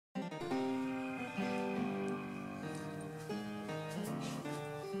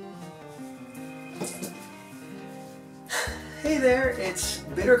Hey there, it's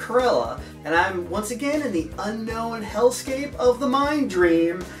Bitter Corella, and I'm once again in the unknown hellscape of the Mind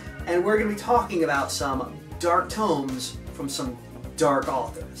Dream, and we're going to be talking about some dark tomes from some dark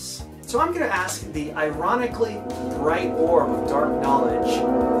authors. So I'm going to ask the ironically bright orb of dark knowledge,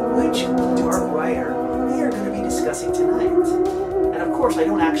 which dark writer we are going to be discussing tonight. And of course I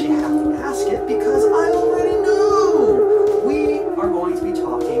don't actually have to ask it because I already know! We are going to be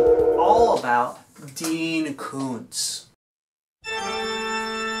talking all about Dean Koontz.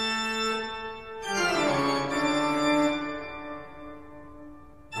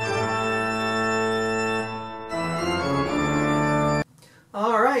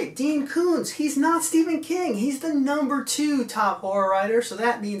 Alright, Dean Koontz, he's not Stephen King, he's the #2 top horror writer, so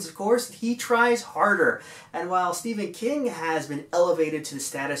that means, of course, that he tries harder. And while Stephen King has been elevated to the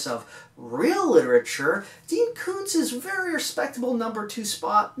status of real literature, Dean Koontz's very respectable #2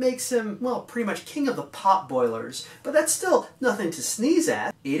 spot makes him, well, pretty much king of the pot boilers. But that's still nothing to sneeze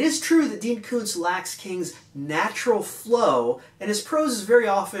at. It is true that Dean Koontz lacks King's natural flow, and his prose is very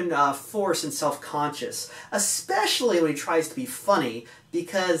often forced and self-conscious, especially when he tries to be funny,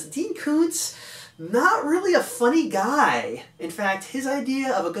 because Dean Koontz, not really a funny guy. In fact, his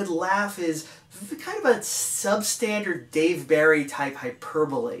idea of a good laugh is kind of a substandard Dave Barry type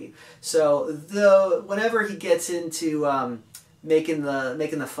hyperbole. So whenever he gets into making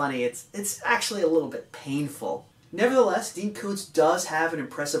the funny, it's actually a little bit painful. Nevertheless, Dean Koontz does have an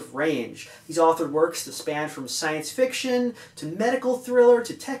impressive range. He's authored works that span from science fiction to medical thriller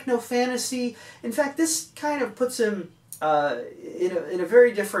to techno fantasy. In fact, this kind of puts him in a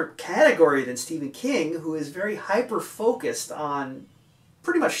very different category than Stephen King, who is very hyper-focused on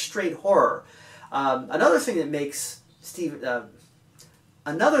pretty much straight horror. Another thing that makes Dean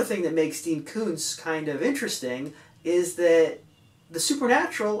Koontz kind of interesting is that the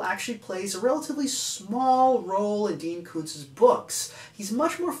supernatural actually plays a relatively small role in Dean Koontz's books. He's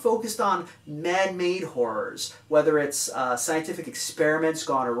much more focused on man-made horrors, whether it's scientific experiments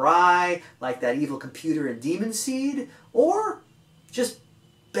gone awry, like that evil computer in Demon Seed, or just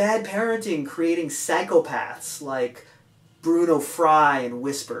bad parenting creating psychopaths like Bruno Fry and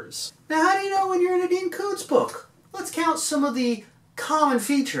Whispers. Now, how do you know when you're in a Dean Koontz book? Let's count some of the common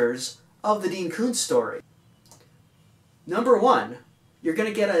features of the Dean Koontz story. #1, you're going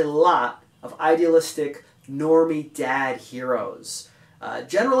to get a lot of idealistic, normie dad heroes.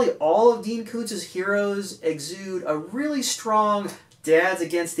 Generally, all of Dean Koontz's heroes exude a really strong dads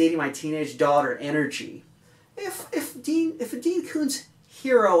against dating my teenage daughter energy. If a Dean Koontz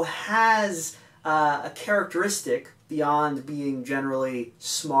hero has a characteristic beyond being generally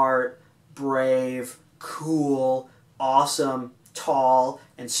smart, brave, cool, awesome, tall,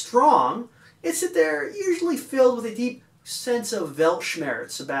 and strong, it's that they're usually filled with a deep sense of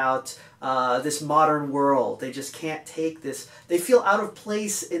Weltschmerz about this modern world. They just can't take this. They feel out of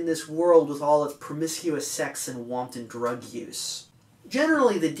place in this world with all its promiscuous sex and wanton drug use.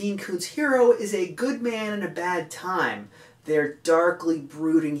 Generally, the Dean Koontz hero is a good man in a bad time. They're darkly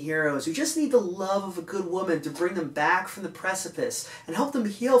brooding heroes who just need the love of a good woman to bring them back from the precipice and help them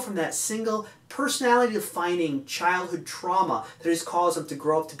heal from that single personality-defining childhood trauma that has caused them to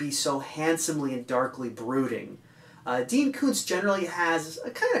grow up to be so handsomely and darkly brooding. Dean Koontz generally has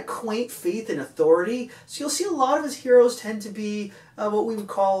a kind of quaint faith in authority, so you'll see a lot of his heroes tend to be what we would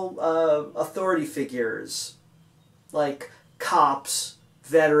call authority figures, like cops,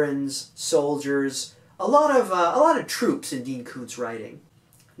 veterans, soldiers, a lot of troops in Dean Koontz writing.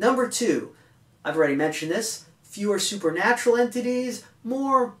 #2, I've already mentioned this, fewer supernatural entities,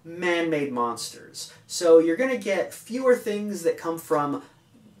 more man-made monsters. So you're going to get fewer things that come from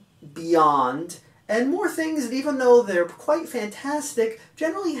beyond, and more things that, even though they're quite fantastic,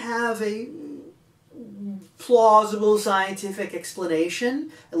 generally have a plausible scientific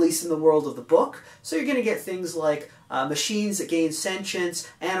explanation, at least in the world of the book. So you're going to get things like machines that gain sentience,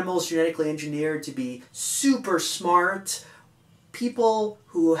 animals genetically engineered to be super smart, people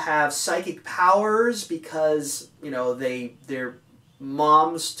who have psychic powers because, you know, their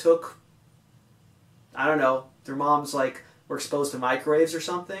moms took, I don't know, their moms like were exposed to microwaves or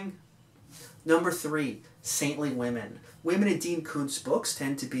something. #3, saintly women. Women in Dean Koontz books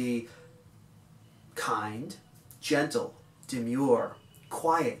tend to be kind, gentle, demure,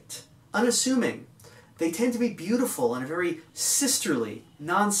 quiet, unassuming. They tend to be beautiful in a very sisterly,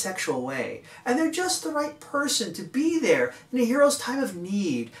 non-sexual way. And they're just the right person to be there in a hero's time of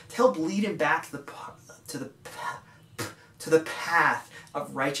need to help lead him back to the path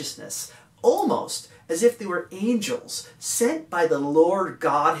of righteousness. Almost as if they were angels sent by the Lord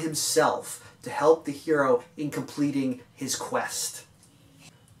God himself to help the hero in completing his quest.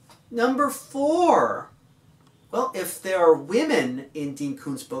 #4. Well, if there are women in Dean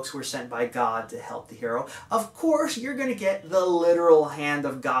Koontz books who are sent by God to help the hero, of course you're going to get the literal hand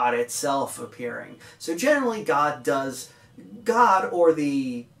of God itself appearing. So generally God or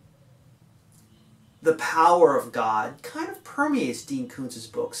the power of God kind of permeates Dean Koontz's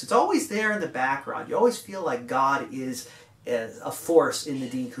books. It's always there in the background. You always feel like God is a force in the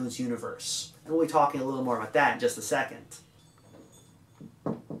Dean Koontz universe. And we'll be talking a little more about that in just a second.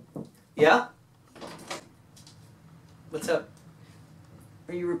 Yeah? What's up?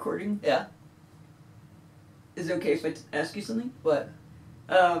 Are you recording? Yeah. Is it okay if I ask you something? What?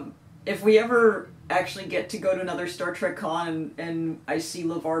 If we ever actually get to go to another Star Trek con and I see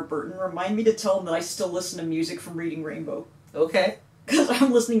LeVar Burton, remind me to tell him that I still listen to music from Reading Rainbow. Okay. Because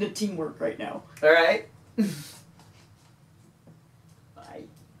I'm listening to Teamwork right now. Alright. Bye.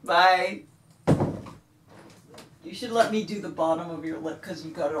 Bye. You should let me do the bottom of your lip because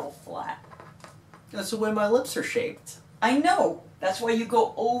you got it all flat. That's the way my lips are shaped. I know! That's why you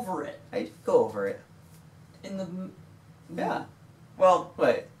go over it. I go over it. In the... Yeah. Well...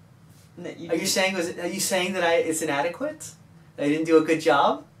 What? Are you saying that it's inadequate? I didn't do a good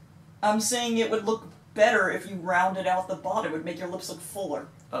job? I'm saying it would look better if you rounded out the bottom. It would make your lips look fuller.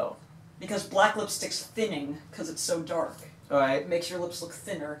 Oh. Because black lipstick's thinning because it's so dark. Alright. It makes your lips look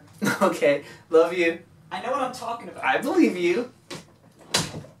thinner. Okay. Love you. I know what I'm talking about. I believe you.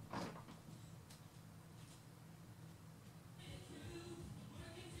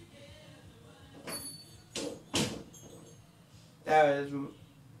 That was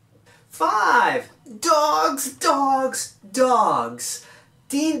 5. Dogs, dogs, dogs.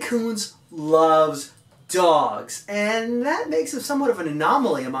 Dean Koontz loves dogs, and that makes him somewhat of an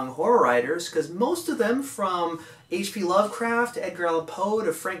anomaly among horror writers, because most of them, from H.P. Lovecraft to Edgar Allan Poe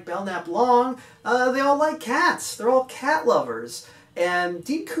to Frank Belknap Long, they all like cats. They're all cat lovers. And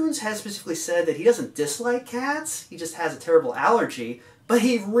Dean Koontz has specifically said that he doesn't dislike cats, he just has a terrible allergy, but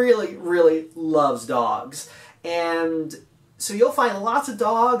he really, really loves dogs. And so you'll find lots of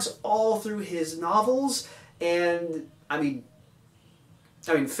dogs all through his novels, and I mean,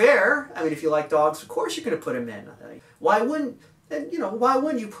 fair. I mean, if you like dogs, of course you're going to put him in. Why wouldn't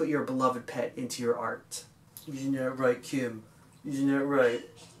you put your beloved pet into your art? Isn't that right, Kim? Isn't that right?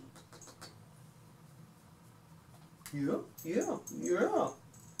 Yeah.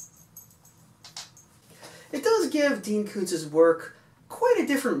 It does give Dean Koontz's work quite a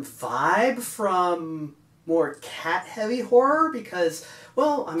different vibe from more cat-heavy horror because,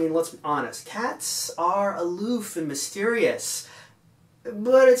 well, I mean, let's be honest, cats are aloof and mysterious.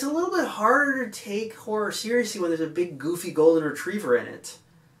 But it's a little bit harder to take horror seriously when there's a big goofy golden retriever in it.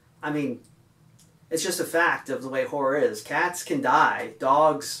 I mean, it's just a fact of the way horror is. Cats can die,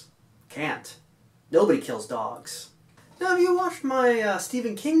 dogs can't. Nobody kills dogs. Now, if you watched my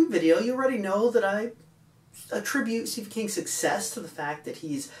Stephen King video, you already know that I attribute Stephen King's success to the fact that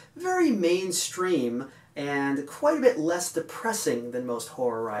he's very mainstream and quite a bit less depressing than most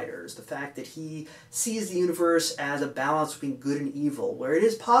horror writers. The fact that he sees the universe as a balance between good and evil, where it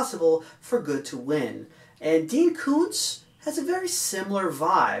is possible for good to win. And Dean Koontz has a very similar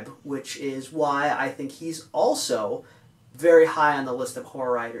vibe, which is why I think he's also very high on the list of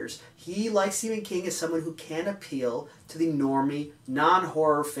horror writers. He, like Stephen King, is someone who can appeal to the normie,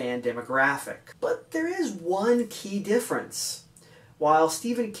 non-horror fan demographic. But there is one key difference. While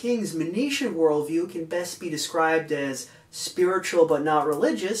Stephen King's Venetian worldview can best be described as spiritual but not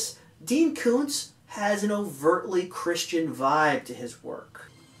religious, Dean Koontz has an overtly Christian vibe to his work.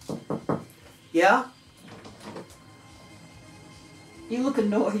 Yeah? You look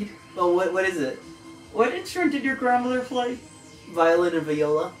annoyed. Well, what is it? What instrument did your grandmother play? Violin and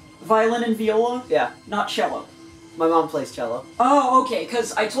viola. Violin and viola? Yeah. Not cello. My mom plays cello. Oh, okay,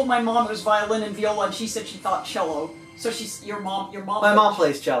 because I told my mom it was violin and viola, and she said she thought cello. So she's your mom. My mom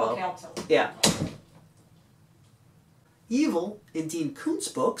plays cello. Okay, I'll tell her. Yeah. Evil in Dean Koontz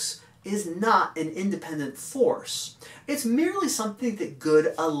books is not an independent force. It's merely something that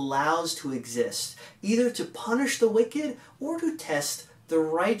good allows to exist, either to punish the wicked or to test the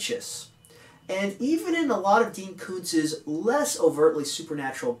righteous. And even in a lot of Dean Koontz's less overtly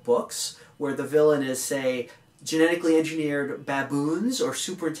supernatural books, where the villain is, say, genetically engineered baboons or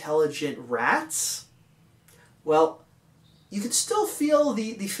superintelligent rats, well, you can still feel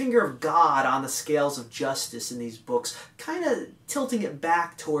the finger of God on the scales of justice in these books, kind of tilting it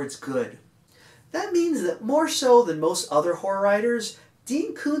back towards good. That means that more so than most other horror writers,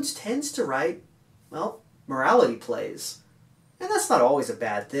 Dean Koontz tends to write, well, morality plays. And that's not always a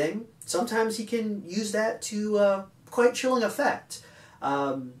bad thing. Sometimes he can use that to quite chilling effect.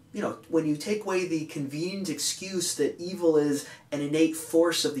 When you take away the convenient excuse that evil is an innate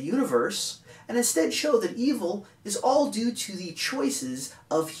force of the universe, and instead show that evil is all due to the choices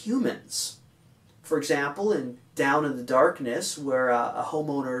of humans. For example, in Down in the Darkness, where a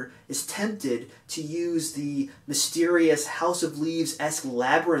homeowner is tempted to use the mysterious House of Leaves-esque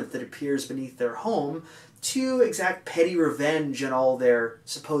labyrinth that appears beneath their home to exact petty revenge on all their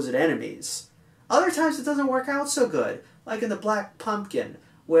supposed enemies. Other times it doesn't work out so good, like in The Black Pumpkin,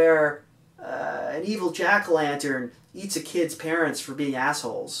 where an evil jack-o'-lantern eats a kid's parents for being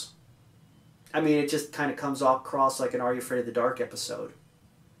assholes. I mean, it just kind of comes across like an Are You Afraid of the Dark episode.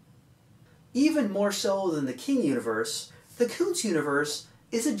 Even more so than the King universe, the Koontz universe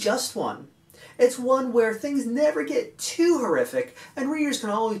is a just one. It's one where things never get too horrific, and readers can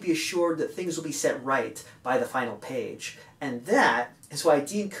always be assured that things will be set right by the final page. And that is why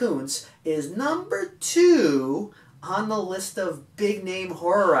Dean Koontz is number 2 on the list of big-name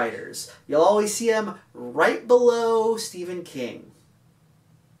horror writers. You'll always see him right below Stephen King.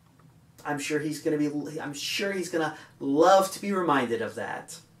 I'm sure he's gonna love to be reminded of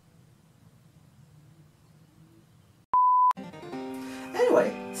that.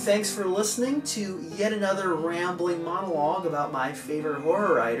 Anyway, thanks for listening to yet another rambling monologue about my favorite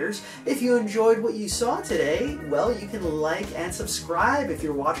horror writers. If you enjoyed what you saw today, well, you can like and subscribe if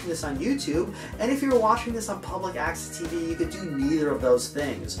you're watching this on YouTube, and if you're watching this on public access TV, you could do neither of those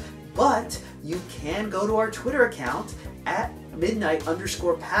things. But you can go to our Twitter account at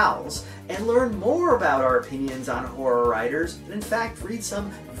midnight_pals and learn more about our opinions on horror writers, and in fact read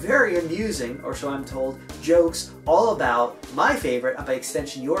some very amusing, or so I'm told, jokes all about my favorite, and by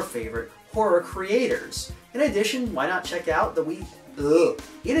extension your favorite, horror creators. In addition, why not check out that we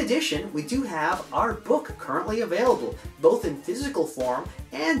do have our book currently available, both in physical form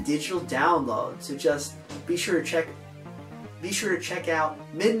and digital download. So just be sure to check out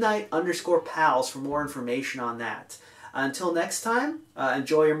midnight_pals for more information on that. Until next time,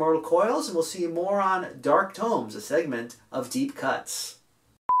 enjoy your mortal coils, and we'll see you more on Dark Tomes, a segment of Deep Cuts.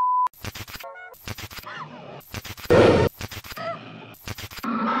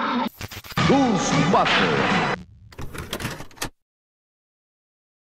 Ghostbusters.